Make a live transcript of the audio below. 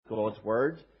God's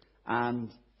Word.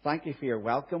 And thank you for your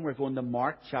welcome. We're going to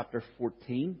Mark chapter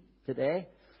 14 today.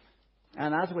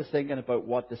 And as I was thinking about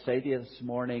what to say to you this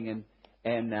morning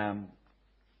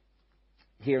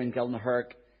here in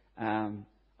Gilnahirk,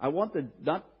 I wanted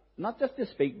not just to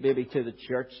speak maybe to the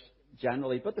church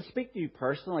generally, but to speak to you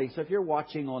personally. So if you're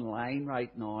watching online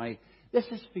right now, this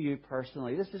is for you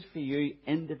personally. This is for you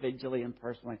individually and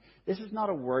personally. This is not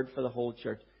a word for the whole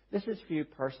church. This is for you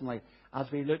personally as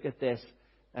we look at this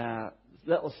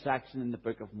little section in the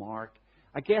book of Mark.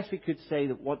 I guess we could say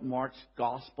that what Mark's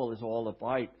gospel is all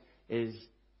about is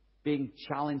being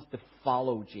challenged to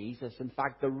follow Jesus. In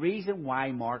fact, the reason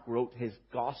why Mark wrote his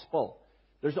gospel,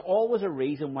 there's always a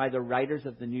reason why the writers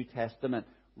of the New Testament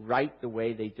write the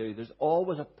way they do. There's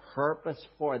always a purpose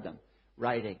for them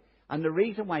writing. And the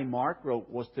reason why Mark wrote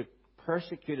was to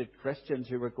persecuted Christians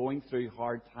who were going through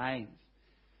hard times,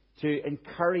 to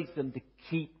encourage them to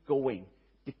keep going,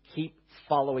 to keep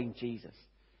following Jesus.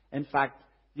 In fact,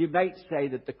 you might say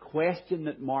that the question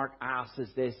that Mark asks is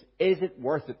this: is it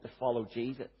worth it to follow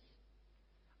Jesus?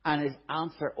 And his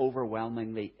answer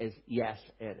overwhelmingly is yes,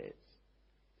 it is.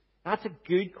 That's a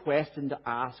good question to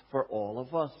ask for all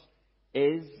of us.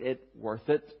 Is it worth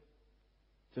it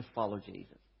to follow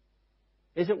Jesus?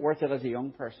 Is it worth it as a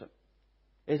young person?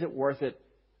 Is it worth it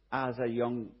as a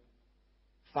young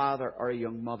father or a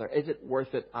young mother? Is it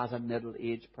worth it as a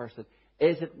middle-aged person?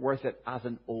 Is it worth it as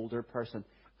an older person?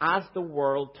 As the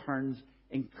world turns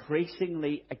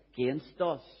increasingly against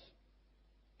us,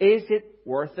 is it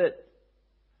worth it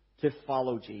to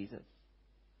follow Jesus?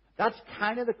 That's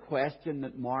kind of the question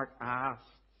that Mark asks.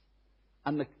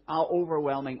 And the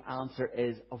overwhelming answer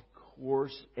is, of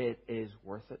course it is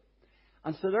worth it.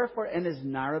 And so therefore, in his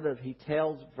narrative, he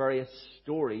tells various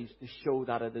stories to show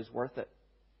that it is worth it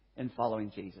in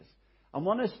following Jesus. And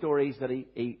one of the stories that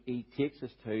he takes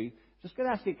us to, just going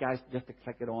to ask you guys just to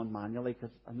click it on manually,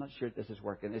 because I'm not sure if this is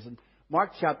working, is in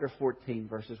Mark chapter 14,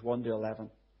 verses 1 to 11.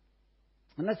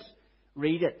 And let's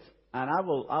read it. And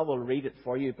I will read it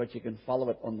for you, but you can follow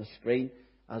it on the screen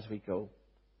as we go.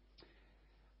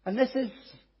 And this is,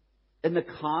 in the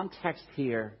context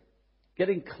here,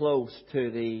 getting close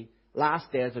to the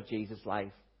last days of Jesus'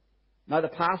 life. Now, the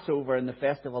Passover and the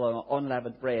Festival of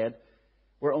Unleavened Bread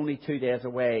were only 2 days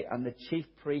away, and the chief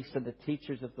priests and the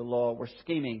teachers of the law were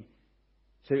scheming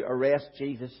to arrest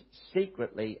Jesus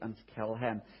secretly and kill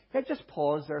him. Can I just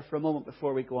pause there for a moment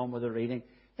before we go on with the reading?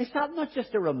 Is that not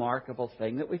just a remarkable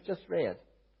thing that we've just read?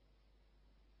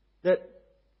 That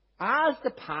as the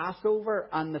Passover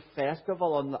and the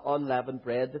Festival on the Unleavened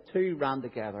Bread, the two ran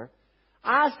together,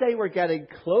 as they were getting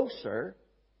closer,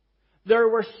 there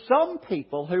were some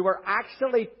people who were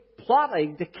actually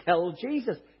plotting to kill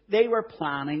Jesus. They were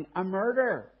planning a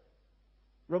murder.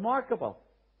 Remarkable.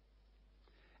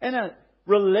 In a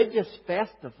religious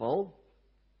festival,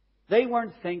 they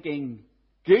weren't thinking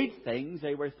good things,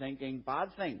 they were thinking bad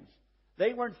things.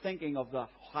 They weren't thinking of the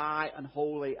high and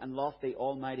holy and lofty,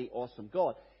 almighty, awesome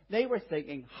God. They were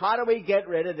thinking, how do we get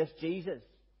rid of this Jesus,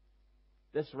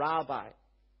 this rabbi?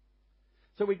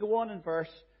 So we go on in verse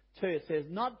 2. It says,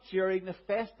 not during the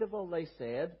festival, they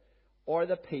said, or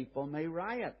the people may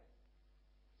riot.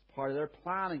 It's part of their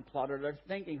planning, part of their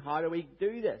thinking. How do we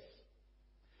do this?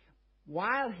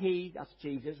 While he, that's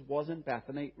Jesus, was in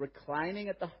Bethany, reclining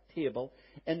at the table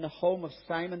in the home of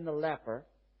Simon the leper,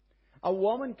 a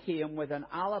woman came with an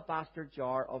alabaster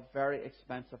jar of very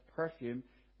expensive perfume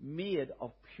made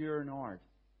of pure nard.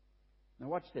 Now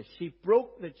watch this. She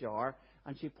broke the jar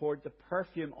and she poured the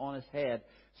perfume on his head.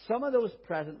 Some of those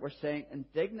present were saying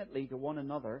indignantly to one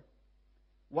another,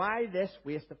 why this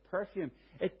waste of perfume?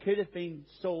 It could have been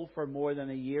sold for more than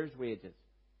a year's wages,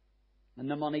 and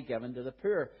the money given to the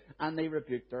poor. And they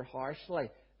rebuked her harshly.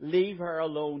 Leave her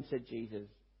alone, said Jesus.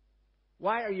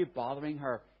 Why are you bothering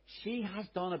her? She has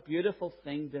done a beautiful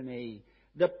thing to me.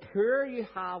 The poor you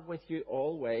have with you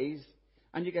always,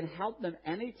 and you can help them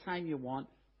any time you want,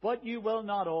 but you will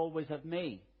not always have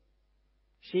me.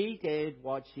 She did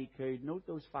what she could. Note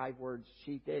those 5 words.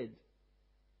 She did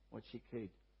what she could.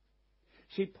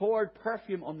 She poured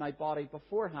perfume on my body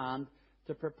beforehand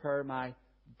to prepare my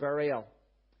burial.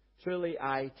 Truly,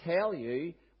 I tell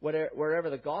you, wherever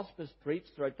the gospel is preached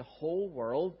throughout the whole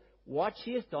world, what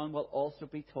she has done will also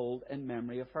be told in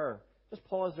memory of her. Just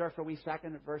pause there for a wee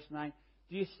second at verse 9.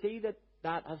 Do you see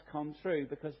that has come through?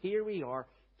 Because here we are,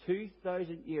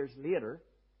 2,000 years later,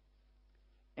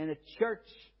 in a church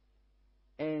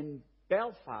in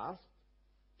Belfast,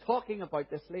 talking about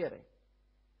this lady.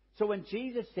 So when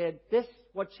Jesus said, this,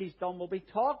 what she's done, will be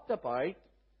talked about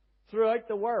throughout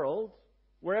the world,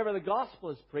 wherever the gospel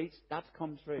is preached, that's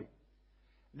come through.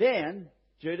 Then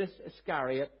Judas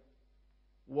Iscariot,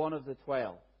 one of the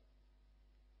 12,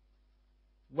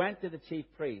 went to the chief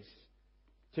priests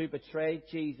to betray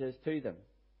Jesus to them.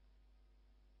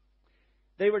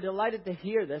 They were delighted to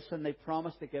hear this, and they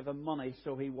promised to give him money,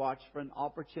 so he watched for an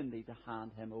opportunity to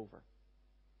hand him over.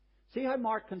 See how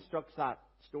Mark constructs that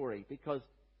story? Because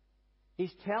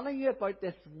he's telling you about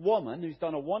this woman who's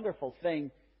done a wonderful thing,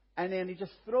 and then he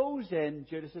just throws in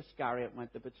Judas Iscariot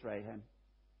went to betray him.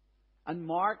 And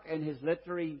Mark, in his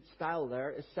literary style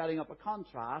there, is setting up a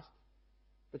contrast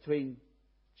between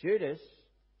Judas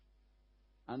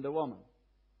and the woman.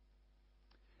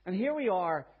 And here we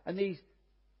are, and these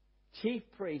chief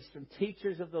priests and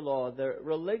teachers of the law, the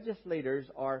religious leaders,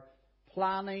 are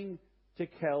planning to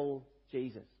kill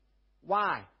Jesus.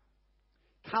 Why?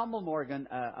 Campbell Morgan,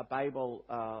 a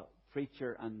Bible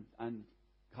preacher and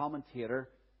commentator,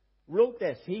 wrote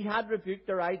this. He had rebuked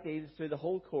their ideals through the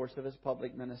whole course of his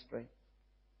public ministry.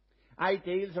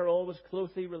 Ideals are always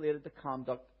closely related to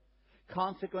conduct.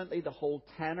 Consequently, the whole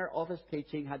tenor of his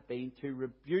teaching had been to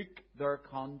rebuke their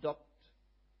conduct.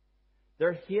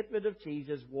 Their hatred of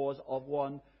Jesus was of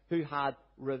one who had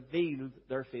revealed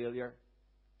their failure.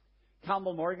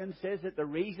 Campbell Morgan says that the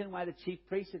reason why the chief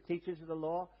priests and teachers of the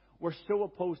law were so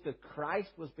opposed to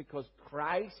Christ was because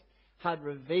Christ had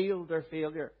revealed their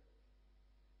failure.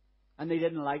 And they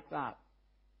didn't like that.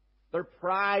 Their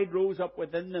pride rose up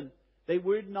within them. They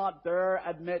would not dare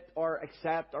admit or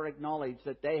accept or acknowledge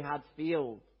that they had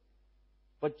failed.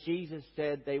 But Jesus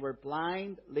said they were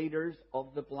blind leaders of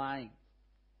the blind.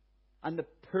 And the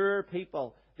poor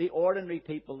people, the ordinary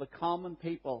people, the common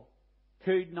people,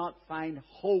 could not find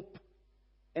hope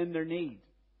in their need.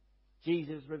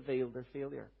 Jesus revealed their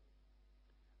failure.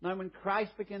 Now, when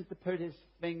Christ begins to put his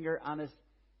finger and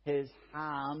his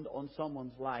hand on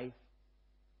someone's life,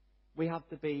 we have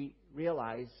to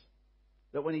realize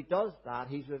that when he does that,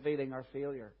 he's revealing our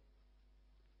failure.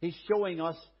 He's showing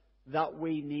us that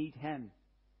we need him.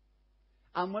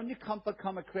 And when you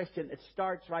become a Christian, it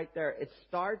starts right there. It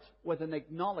starts with an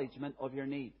acknowledgement of your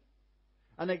need.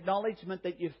 An acknowledgement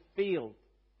that you've failed,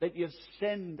 that you've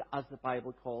sinned, as the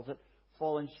Bible calls it,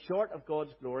 fallen short of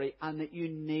God's glory, and that you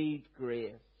need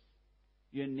grace.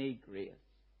 You need grace.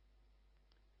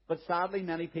 But sadly,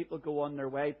 many people go on their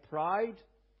way proud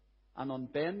and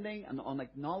unbending and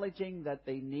unacknowledging that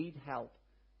they need help.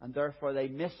 And therefore they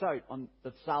miss out on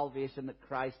the salvation that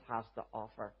Christ has to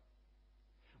offer.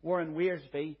 Warren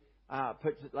Wiersbe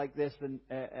puts it like this: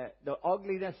 the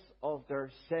ugliness of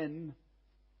their sin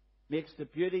makes the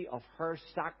beauty of her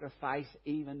sacrifice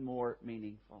even more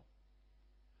meaningful.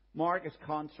 Mark is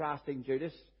contrasting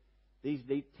Judas, these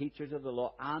teachers of the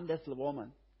law, and this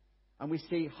woman. And we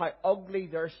see how ugly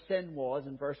their sin was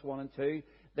in verse 1 and 2.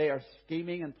 They are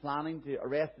scheming and planning to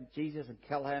arrest Jesus and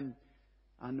kill him.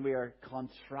 And we are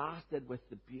contrasted with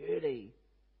the beauty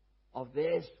of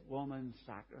this woman's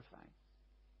sacrifice.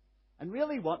 And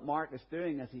really what Mark is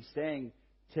doing is he's saying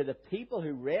to the people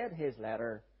who read his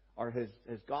letter or his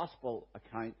gospel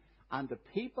account, and the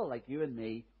people like you and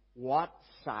me, what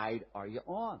side are you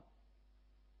on?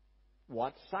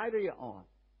 What side are you on?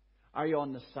 Are you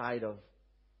on the side of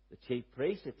the chief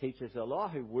priests, the teachers of the law,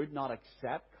 who would not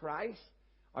accept Christ?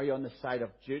 Are you on the side of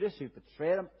Judas, who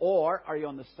betrayed him? Or are you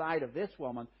on the side of this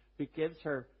woman who gives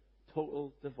her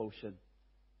total devotion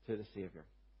to the Savior?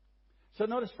 So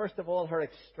notice, first of all, her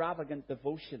extravagant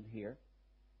devotion here.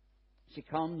 She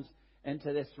comes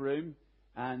into this room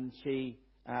and she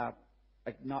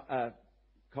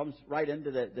comes right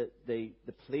into the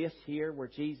place here where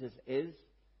Jesus is.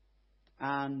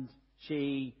 And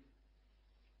she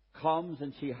comes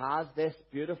and she has this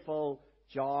beautiful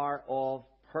jar of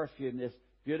perfume, this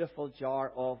beautiful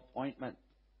jar of ointment.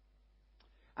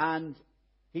 And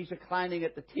he's reclining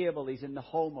at the table. He's in the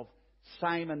home of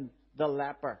Simon the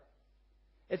leper.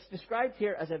 It's described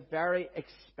here as a very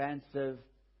expensive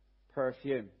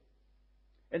perfume.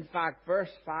 In fact, verse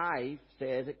 5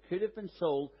 says it could have been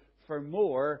sold for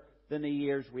more than a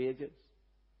year's wages.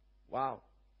 Wow.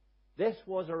 This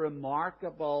was a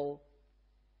remarkable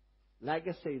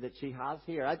legacy that she has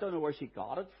here. I don't know where she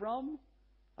got it from.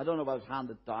 I don't know if it was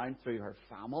handed down through her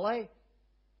family.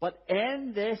 But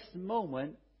in this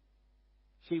moment,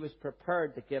 she was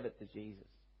prepared to give it to Jesus.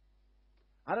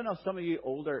 I don't know if some of you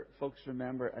older folks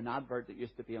remember an advert that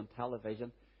used to be on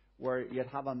television where you'd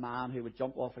have a man who would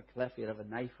jump off a cliff. He'd have a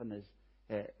knife in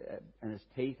his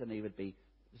teeth, and he would be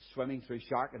swimming through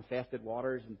shark-infested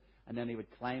waters, and then he would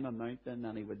climb a mountain,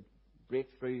 and he would break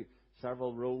through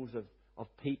several rows of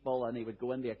people, and he would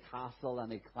go into a castle,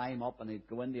 and he'd climb up, and he'd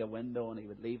go into a window, and he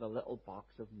would leave a little box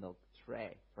of milk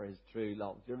tray for his true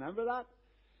love. Do you remember that?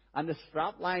 And the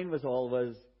strap line was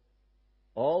always,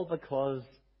 all because,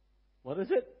 what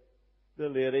is it? the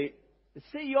lady.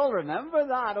 See, you'll remember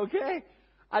that, okay?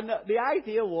 And the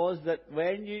idea was that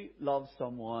when you love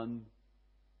someone,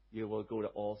 you will go to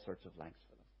all sorts of lengths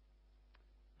for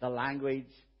them. The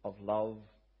language of love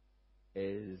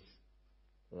is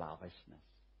lavishness.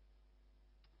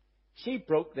 She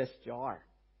broke this jar.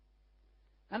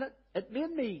 And it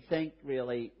made me think,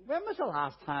 really, when was the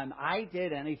last time I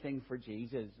did anything for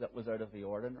Jesus that was out of the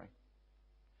ordinary?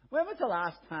 When was the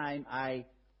last time I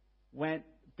went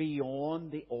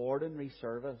beyond the ordinary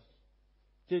service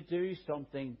to do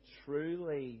something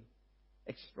truly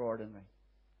extraordinary?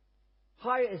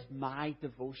 How is my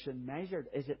devotion measured?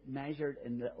 Is it measured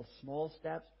in little small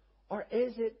steps? Or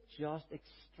is it just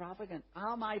extravagant?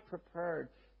 Am I prepared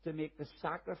to make the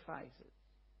sacrifices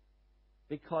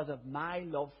because of my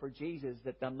love for Jesus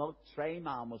that the milk tray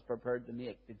man was prepared to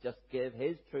make to just give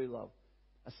his true love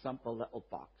a simple little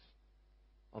box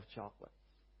of chocolates?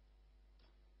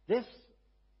 This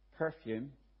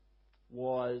perfume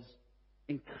was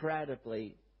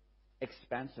incredibly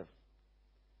expensive,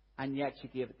 and yet she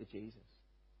gave it to Jesus.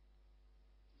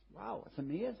 Wow, it's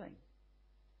amazing.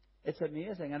 It's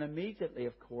amazing. And immediately,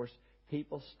 of course,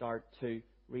 people start to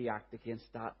react against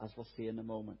that, as we'll see in a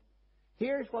moment.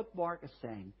 Here's what Mark is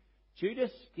saying.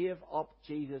 Judas gave up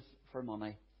Jesus for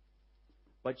money,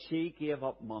 but she gave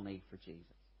up money for Jesus.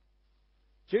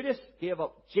 Judas gave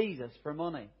up Jesus for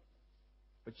money,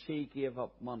 but she gave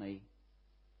up money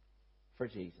for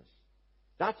Jesus.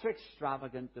 That's her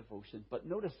extravagant devotion. But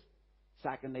notice,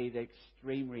 secondly, the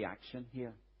extreme reaction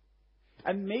here.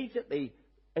 Immediately,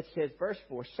 it says, verse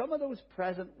 4, some of those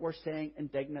present were saying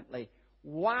indignantly,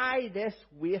 why this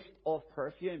waste of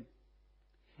perfume?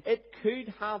 It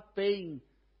could have been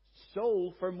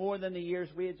sold for more than a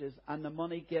year's wages and the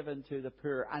money given to the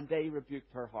poor. And they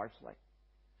rebuked her harshly.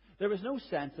 There was no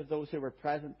sense of those who were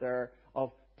present there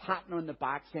of patting her on the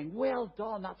back saying, well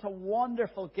done, that's a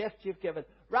wonderful gift you've given.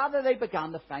 Rather, they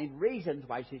began to find reasons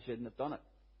why she shouldn't have done it.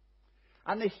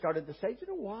 And they started to say, you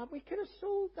know what, we could have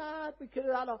sold that. We could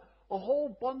have had a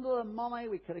whole bundle of money.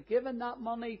 We could have given that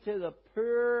money to the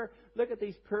poor. Look at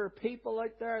these poor people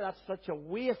out there. That's such a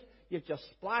waste. You've just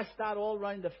splashed that all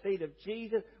around the feet of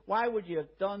Jesus. Why would you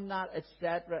have done that?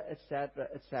 Etc., etc.,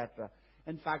 etc.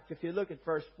 In fact, if you look at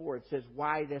verse 4, it says,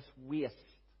 why this waste?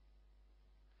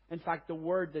 In fact, the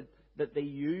word that they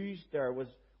used there was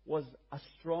a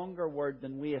stronger word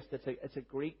than waste. It's a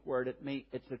Greek word.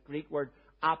 It's a Greek word,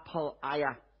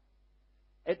 apaleia.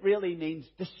 It really means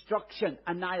destruction,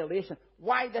 annihilation.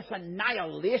 Why this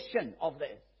annihilation of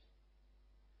this?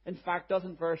 In fact,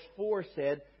 doesn't verse 4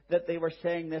 said that they were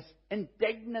saying this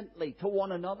indignantly to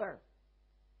one another?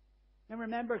 Now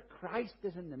remember, Christ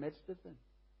is in the midst of them.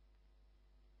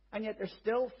 And yet they're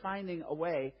still finding a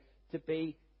way to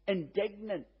be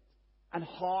indignant and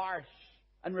harsh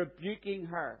and rebuking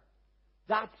her.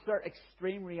 That's their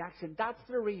extreme reaction. That's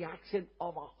the reaction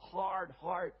of a hard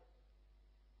heart.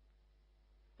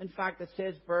 In fact, it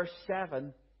says, verse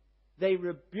 7, they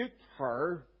rebuked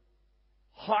her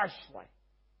harshly.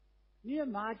 Can you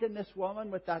imagine this woman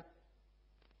with that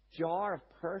jar of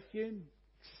perfume?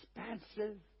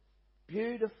 Expensive,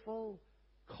 beautiful,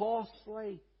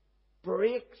 costly,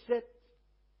 breaks it,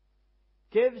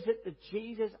 gives it to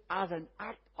Jesus as an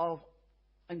act of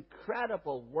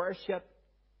incredible worship,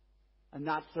 and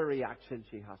that's the reaction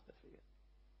she has to feel.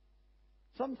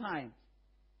 Sometimes,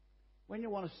 when you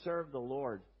want to serve the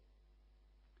Lord,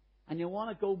 and you want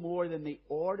to go more than the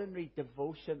ordinary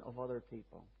devotion of other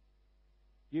people,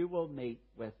 you will meet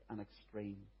with an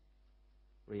extreme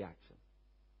reaction.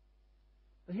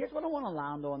 But here's what I want to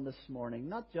land on this morning.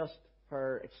 Not just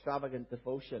her extravagant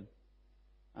devotion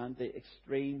and the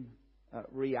extreme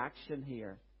reaction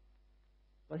here.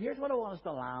 But here's what I want us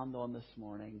to land on this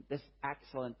morning. This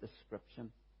excellent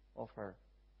description of her.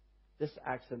 This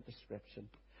excellent description.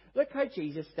 Look how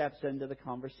Jesus steps into the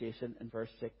conversation in verse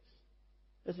 6.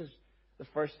 This is the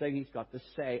first thing he's got to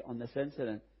say on this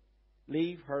incident.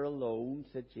 Leave her alone,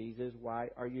 said Jesus. Why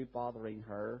are you bothering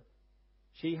her?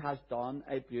 She has done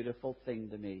a beautiful thing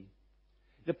to me.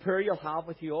 The poor you'll have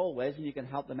with you always, and you can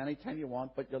help them anytime you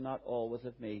want, but you'll not always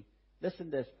have me.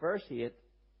 Listen to this, verse 8.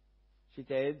 She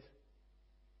did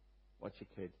what she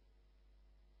could.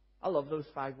 I love those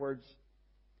 5 words.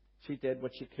 She did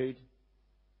what she could.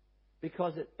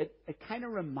 Because it kind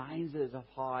of reminds us of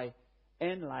how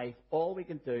in life all we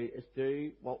can do is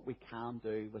do what we can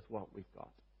do with what we've got.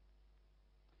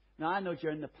 Now, I know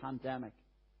during the pandemic,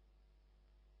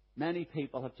 many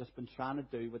people have just been trying to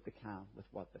do what they can with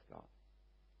what they've got.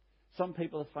 Some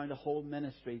people have found a whole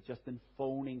ministry just in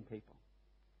phoning people,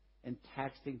 in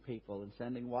texting people, and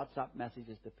sending WhatsApp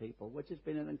messages to people, which has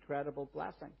been an incredible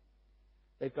blessing.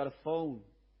 They've got a phone.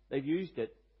 They've used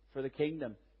it for the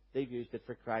kingdom. They've used it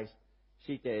for Christ.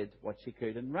 She did what she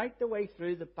could. And right the way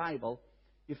through the Bible,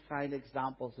 you find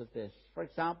examples of this. For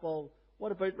example,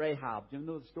 what about Rahab? Do you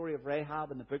know the story of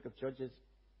Rahab in the book of Judges?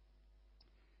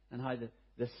 And how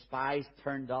the spies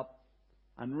turned up.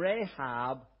 And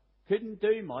Rahab couldn't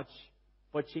do much,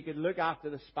 but she could look after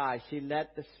the spies. She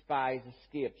let the spies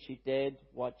escape. She did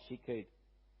what she could.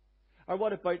 Or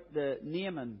what about the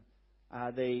Naaman,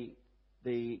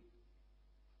 the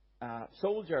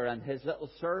soldier and his little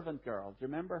servant girl? Do you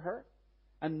remember her?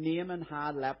 And Naaman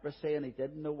had leprosy and he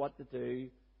didn't know what to do.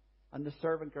 And the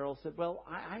servant girl said, "Well,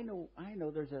 I know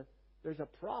there's a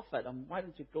prophet, and why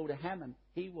don't you go to him and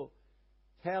he will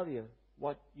tell you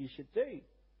what you should do."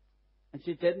 And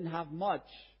she didn't have much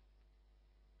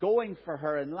going for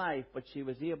her in life, but she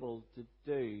was able to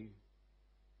do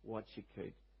what she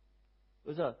could.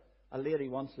 There was a lady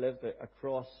once lived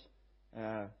across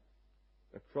the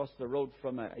road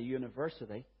from a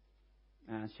university,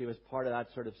 and she was part of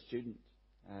that sort of student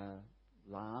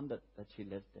land that she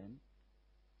lived in.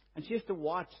 And she used to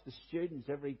watch the students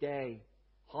every day,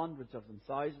 hundreds of them,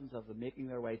 thousands of them, making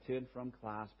their way to and from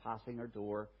class, passing her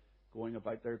door, going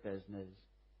about their business.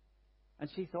 And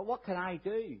she thought, what can I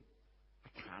do? I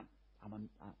can't. I'm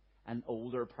an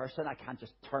older person. I can't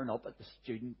just turn up at the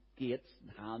student gates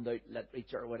and hand out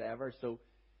literature or whatever. So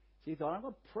she thought, I'm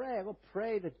going to pray. I'm going to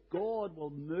pray that God will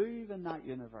move in that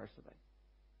university.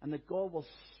 And that God will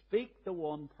speak to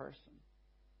one person.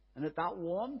 And that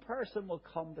one person will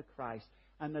come to Christ.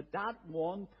 And that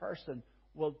one person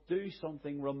will do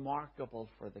something remarkable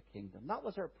for the kingdom. That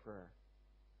was her prayer.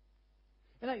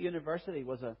 In that university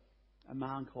was a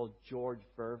man called George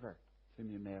Verver, whom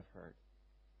you may have heard.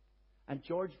 And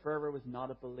George Verver was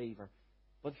not a believer.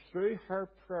 But through her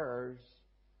prayers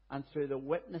and through the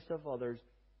witness of others,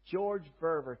 George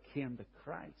Verver came to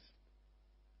Christ.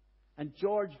 And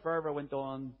George Verver went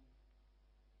on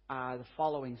the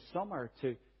following summer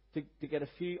to get a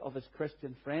few of his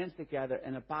Christian friends together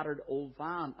in a battered old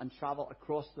van and travel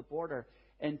across the border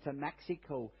into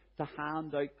Mexico to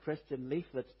hand out Christian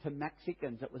leaflets to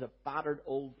Mexicans. It was a battered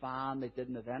old van. They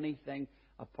didn't have anything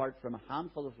apart from a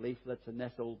handful of leaflets in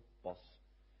this old bus.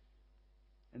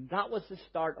 And that was the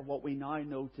start of what we now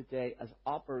know today as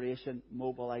Operation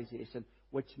Mobilization,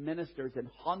 which ministers in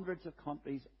hundreds of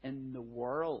countries in the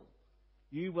world.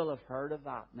 You will have heard of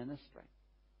that ministry.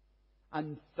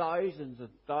 And thousands and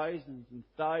thousands and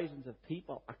thousands of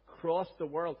people across the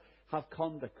world have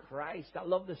come to Christ. I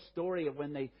love the story of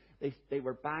when they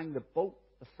were buying the boat,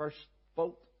 the first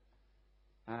boat,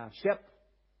 ship.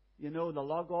 You know, the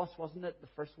Logos, wasn't it? The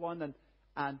first one.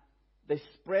 And they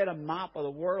spread a map of the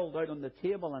world out on the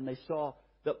table and they saw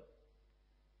that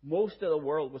most of the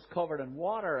world was covered in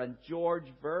water. And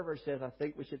George Verver says, I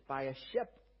think we should buy a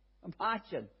ship.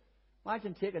 Imagine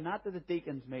taking that to the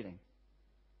deacons' meeting.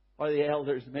 Or the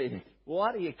elders' meeting.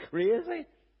 What, are you crazy?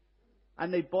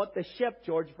 And they bought the ship.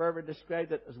 George Verver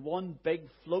described it as one big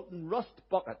floating rust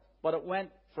bucket. But it went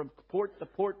from port to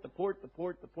port to port to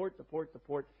port to port to port to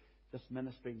port, just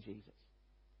ministering Jesus.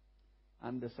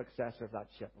 And the successor of that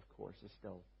ship, of course, is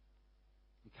still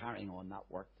carrying on that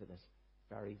work to this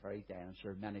very, very day. I'm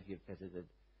sure many of you have visited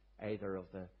either of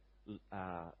the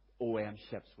OM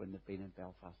ships when they've been in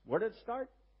Belfast. Where did it start?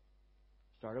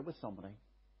 It started with somebody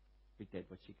who did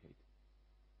what she could.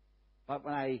 But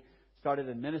when I started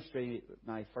in ministry,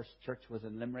 my first church was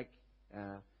in Limerick,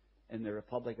 in the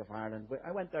Republic of Ireland.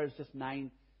 I went there as just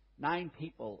nine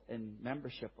people in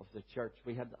membership of the church.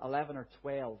 We had 11 or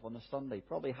 12 on a Sunday,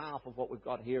 probably half of what we've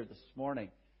got here this morning.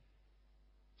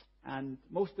 And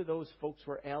most of those folks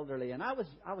were elderly. And I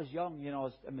was young, you know, I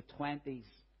was in my 20s.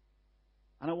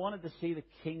 And I wanted to see the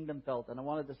kingdom built, and I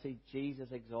wanted to see Jesus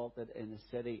exalted in the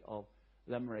city of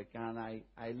Limerick. And I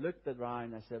looked around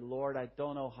and I said, Lord, I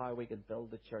don't know how we can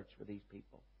build a church for these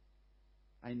people.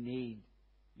 I need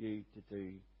you to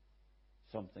do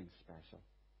something special.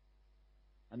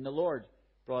 And the Lord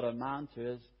brought a man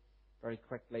to us very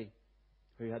quickly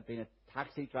who had been a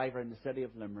taxi driver in the city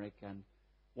of Limerick. And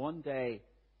one day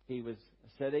he was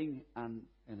sitting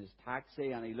in his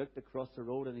taxi and he looked across the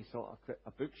road and he saw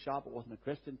a bookshop. It wasn't a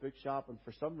Christian bookshop. And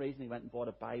for some reason he went and bought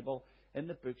a Bible in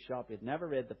the bookshop. He had never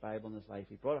read the Bible in his life.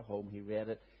 He brought it home. He read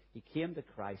it. He came to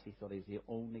Christ. He thought he was the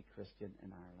only Christian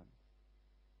in Ireland.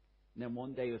 And then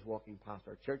one day he was walking past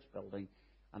our church building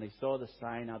and he saw the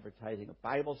sign advertising a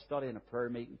Bible study and a prayer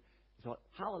meeting. He thought,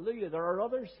 hallelujah, there are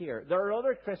others here. There are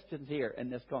other Christians here in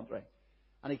this country.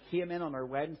 And he came in on our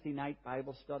Wednesday night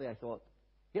Bible study. I thought,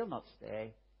 he'll not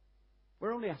stay.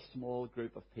 We're only a small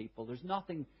group of people. There's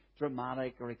nothing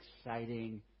dramatic or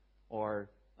exciting or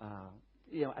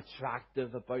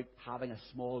attractive about having a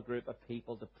small group of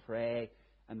people to pray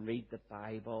and read the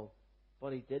Bible.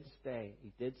 But he did stay.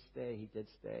 He did stay. He did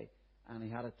stay. And he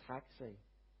had a taxi.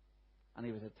 And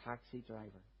he was a taxi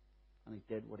driver. And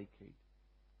he did what he could.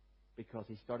 Because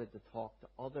he started to talk to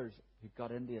others who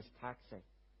got into his taxi.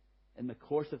 In the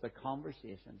course of the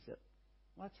conversation, he said,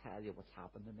 "Well, I'll tell you what's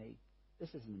happened to me.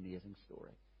 This is an amazing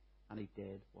story." And he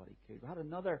did what he could. We had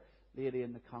another lady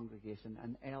in the congregation,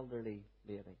 an elderly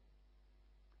lady.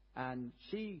 And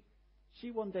she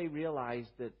one day realized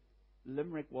that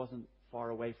Limerick wasn't far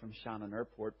away from Shannon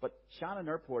Airport. But Shannon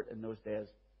Airport in those days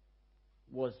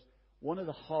was one of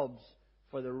the hubs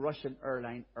for the Russian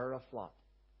airline Aeroflot.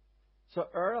 So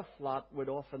Aeroflot would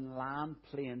often land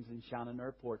planes in Shannon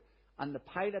Airport. And the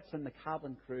pilots and the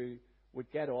cabin crew would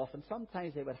get off. And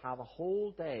sometimes they would have a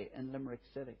whole day in Limerick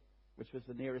City, which was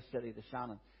the nearest city to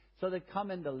Shannon. So they'd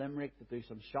come into Limerick to do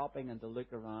some shopping and to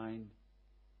look around.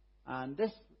 And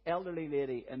this elderly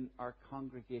lady in our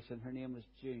congregation, her name was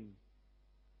June,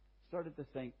 started to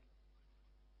think,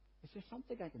 is there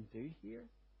something I can do here?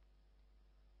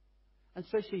 And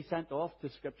so she sent off to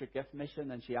Scripture Gift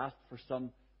Mission and she asked for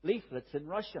some leaflets in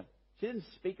Russian. She didn't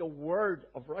speak a word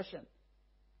of Russian.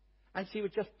 And she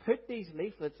would just put these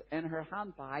leaflets in her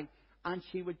handbag and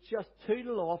she would just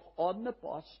tootle off on the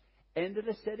bus into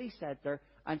the city centre,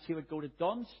 and she would go to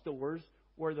Dunnes Stores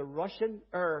where the Russian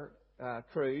air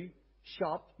crew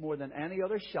shopped more than any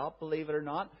other shop, believe it or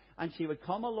not, and she would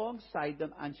come alongside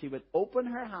them and she would open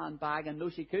her handbag, and though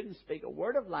she couldn't speak a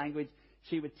word of language,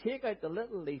 she would take out the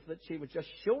little leaflet, she would just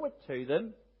show it to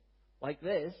them like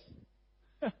this.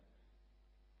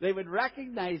 They would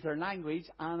recognize their language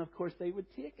and of course they would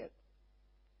take it.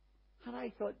 And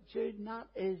I thought, Jude, that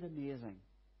is amazing.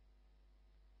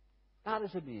 That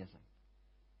is amazing.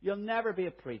 You'll never be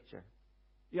a preacher.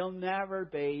 You'll never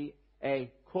be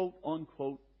a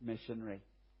quote-unquote missionary.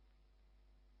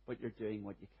 But you're doing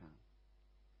what you can.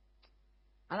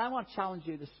 And I want to challenge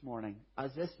you this morning,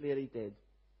 as this lady did,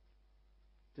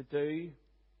 to do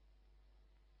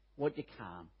what you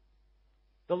can.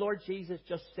 The Lord Jesus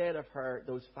just said of her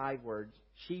those 5 words,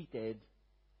 she did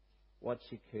what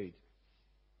she could.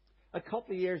 A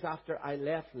couple of years after I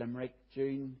left Limerick,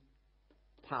 June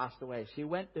passed away. She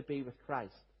went to be with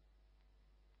Christ.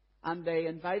 And they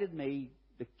invited me,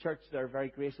 the church there very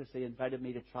graciously invited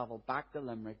me to travel back to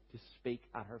Limerick to speak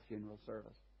at her funeral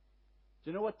service.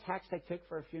 Do you know what text I took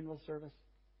for her funeral service?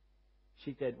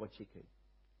 She did what she could.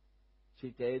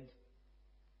 She did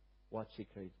what she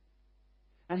could.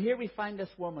 And here we find this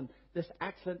woman, this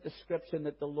excellent description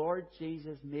that the Lord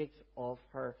Jesus makes of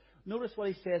her. Notice what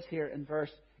he says here in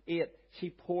verse 8.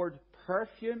 She poured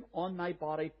perfume on my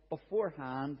body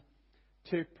beforehand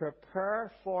to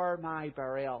prepare for my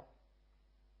burial.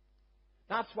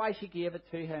 That's why she gave it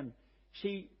to him.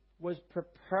 She was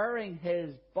preparing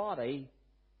his body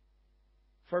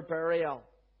for burial.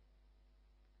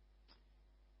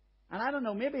 And I don't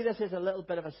know, maybe this is a little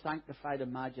bit of a sanctified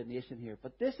imagination here,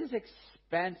 but this is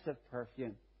expensive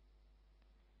perfume.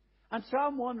 And so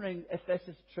I'm wondering if this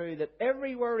is true, that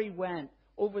everywhere he went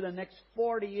over the next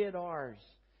 48 hours,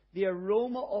 the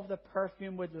aroma of the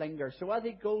perfume would linger. So as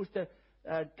he goes to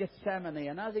Gethsemane,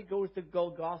 and as he goes to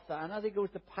Golgotha, and as he goes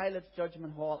to Pilate's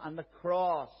judgment hall and the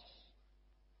cross,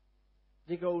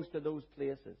 as he goes to those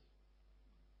places,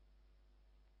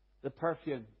 the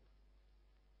perfume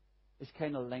is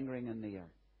kind of lingering in the air.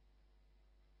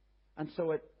 And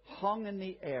so it hung in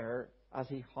the air as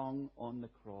he hung on the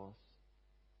cross.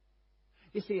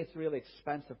 You see, it's really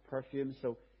expensive perfume,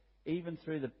 so even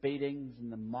through the beatings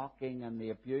and the mocking and the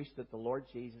abuse that the Lord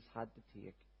Jesus had to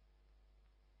take,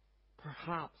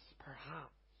 perhaps,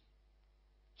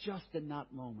 just in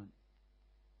that moment,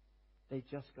 they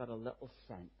just got a little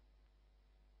scent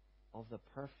of the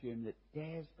perfume that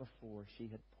days before she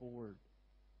had poured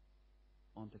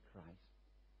onto Christ.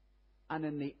 And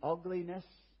in the ugliness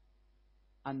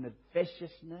and the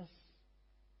viciousness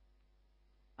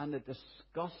and the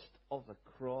disgust of the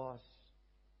cross,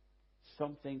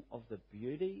 something of the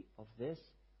beauty of this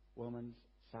woman's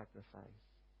sacrifice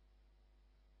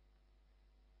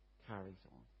carries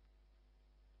on.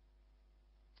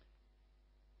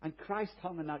 And Christ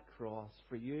hung on that cross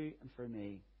for you and for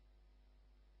me.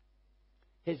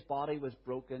 His body was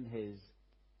broken, his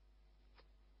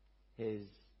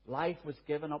life was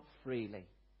given up freely.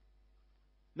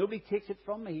 Nobody takes it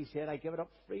from me, he said. I give it up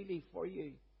freely for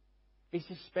you. He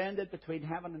suspended between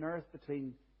heaven and earth,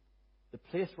 between the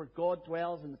place where God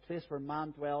dwells and the place where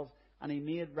man dwells, and he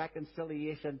made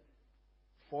reconciliation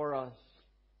for us.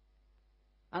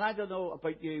 And I don't know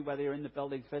about you, whether you're in the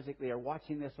building physically or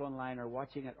watching this online or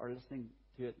watching it or listening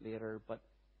to it later, but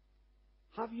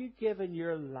Have you given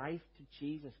your life to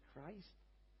Jesus Christ?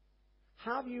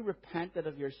 Have you repented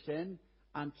of your sin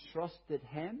and trusted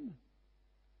Him?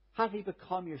 Has He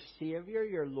become your Savior,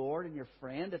 your Lord, and your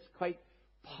friend? It's quite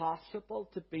possible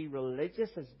to be religious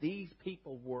as these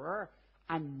people were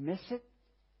and miss it.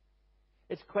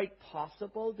 It's quite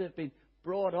possible to have been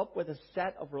brought up with a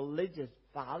set of religious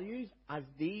values as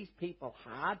these people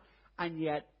had and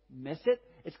yet miss it.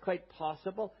 It's quite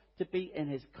possible to be in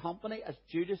His company as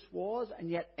Judas was and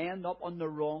yet end up on the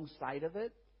wrong side of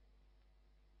it.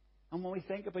 And when we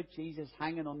think about Jesus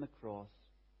hanging on the cross,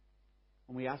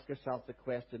 and we ask ourselves the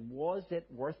question, was it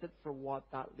worth it for what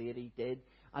that lady did?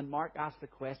 And Mark asked the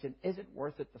question, is it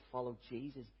worth it to follow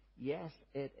Jesus? Yes,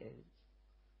 it is.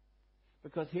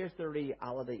 Because here's the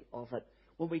reality of it.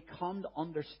 When we come to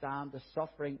understand the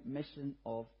suffering mission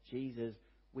of Jesus,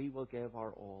 we will give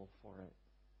our all for it.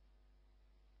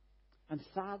 And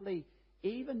sadly,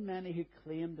 even many who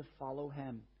claim to follow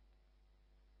Him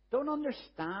don't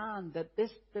understand that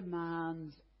this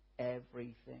demands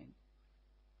everything.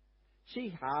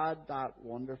 She had that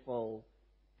wonderful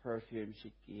perfume.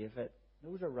 She gave it.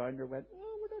 Those around her went,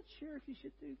 "Oh, we're not sure if you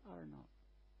should do that or not."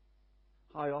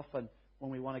 How often,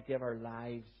 when we want to give our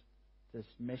lives to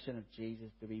this mission of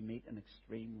Jesus, do we meet an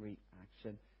extreme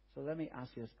reaction? So let me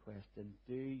ask you this question.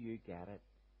 Do you get it?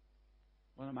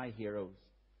 One of my heroes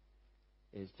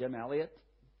is Jim Elliot.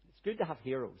 It's good to have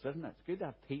heroes, isn't it? It's good to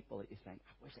have people that you think,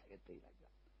 I wish I could be like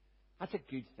that. That's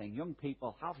a good thing. Young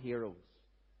people, have heroes.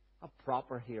 Have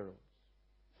proper heroes.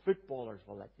 Footballers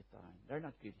will let you down. They're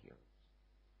not good heroes.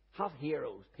 Have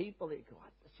heroes. People that you go, I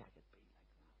wish I could be like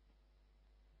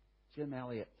that. Jim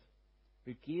Elliot,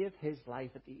 who gave his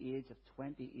life at the age of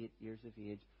 28 years of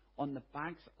age on the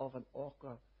banks of an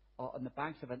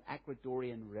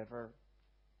Ecuadorian river,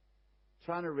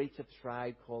 trying to reach a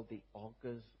tribe called the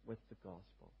Aucas with the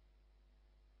gospel.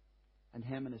 And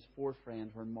him and his 4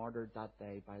 friends were martyred that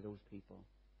day by those people.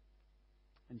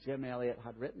 And Jim Elliot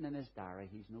had written in his diary,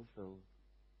 he's no fool.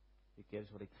 He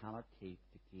gives what he cannot keep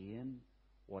to gain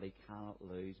what he cannot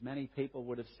lose. Many people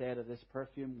would have said of this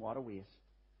perfume, what a waste.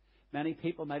 Many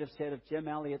people might have said of Jim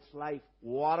Elliot's life,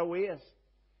 what a waste.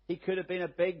 He could have been a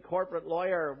big corporate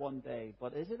lawyer one day.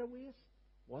 But is it a waste?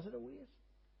 Was it a waste?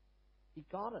 He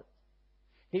got it.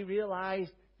 He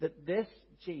realized that this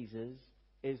Jesus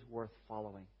is worth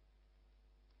following.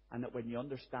 And that when you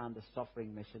understand the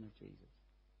suffering mission of Jesus,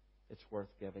 it's worth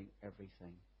giving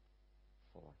everything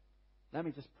for. Let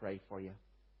me just pray for you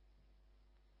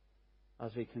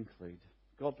as we conclude.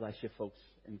 God bless you, folks,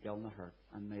 in Gilnahert.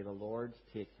 And may the Lord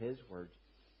take His word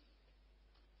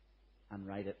and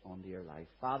write it onto your life.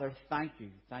 Father, thank you.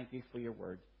 Thank you for your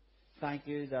word. Thank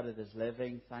you that it is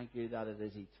living. Thank you that it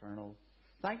is eternal.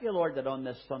 Thank you, Lord, that on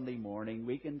this Sunday morning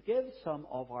we can give some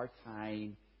of our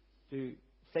time to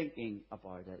thinking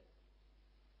about it,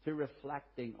 to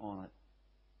reflecting on it.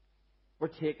 We're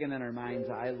taken in our mind's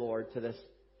eye, Lord, to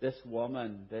this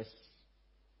woman, this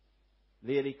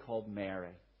lady called Mary,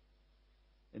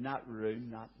 in that room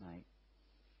that night.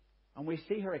 And we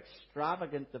see her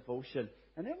extravagant devotion,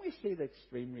 and then we see the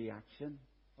extreme reaction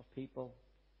of people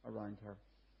around her.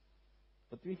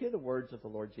 But do you hear the words of the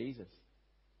Lord Jesus?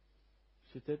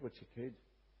 She did what she could.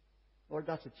 Lord,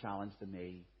 that's a challenge to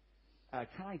me.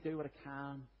 Can I do what I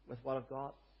can with what I've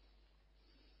got?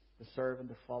 To serve and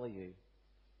to follow you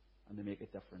and to make a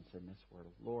difference in this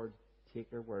world. Lord, take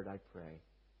your word, I pray.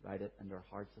 Write it in their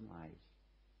hearts and lives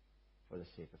for the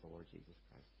sake of the Lord Jesus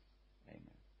Christ.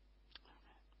 Amen.